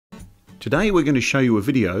Today we're going to show you a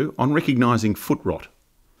video on recognising foot rot.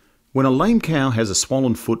 When a lame cow has a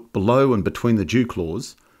swollen foot below and between the dew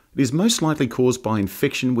claws, it is most likely caused by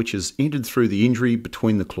infection which has entered through the injury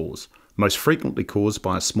between the claws, most frequently caused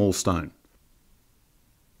by a small stone.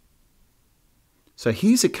 So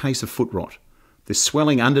here's a case of foot rot. There's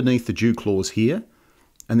swelling underneath the dew claws here,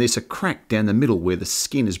 and there's a crack down the middle where the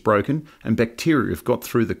skin is broken and bacteria have got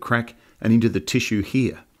through the crack and into the tissue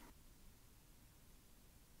here.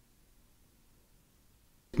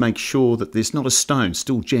 Make sure that there's not a stone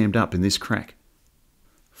still jammed up in this crack.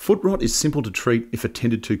 Foot rot is simple to treat if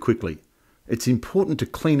attended to quickly. It's important to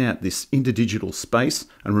clean out this interdigital space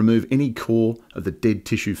and remove any core of the dead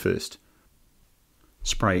tissue first.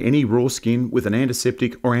 Spray any raw skin with an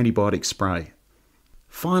antiseptic or antibiotic spray.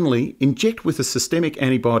 Finally, inject with a systemic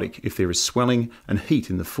antibiotic if there is swelling and heat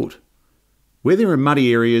in the foot. Where there are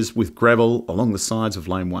muddy areas with gravel along the sides of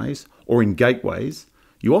laneways or in gateways,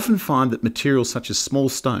 you often find that materials such as small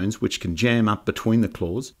stones, which can jam up between the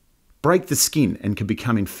claws, break the skin and can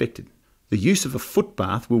become infected. The use of a foot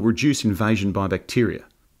bath will reduce invasion by bacteria.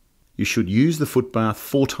 You should use the foot bath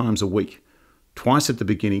 4 times a week, twice at the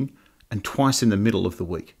beginning and twice in the middle of the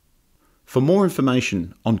week. For more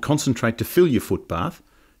information on concentrate to fill your foot bath,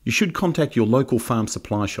 you should contact your local farm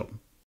supply shop.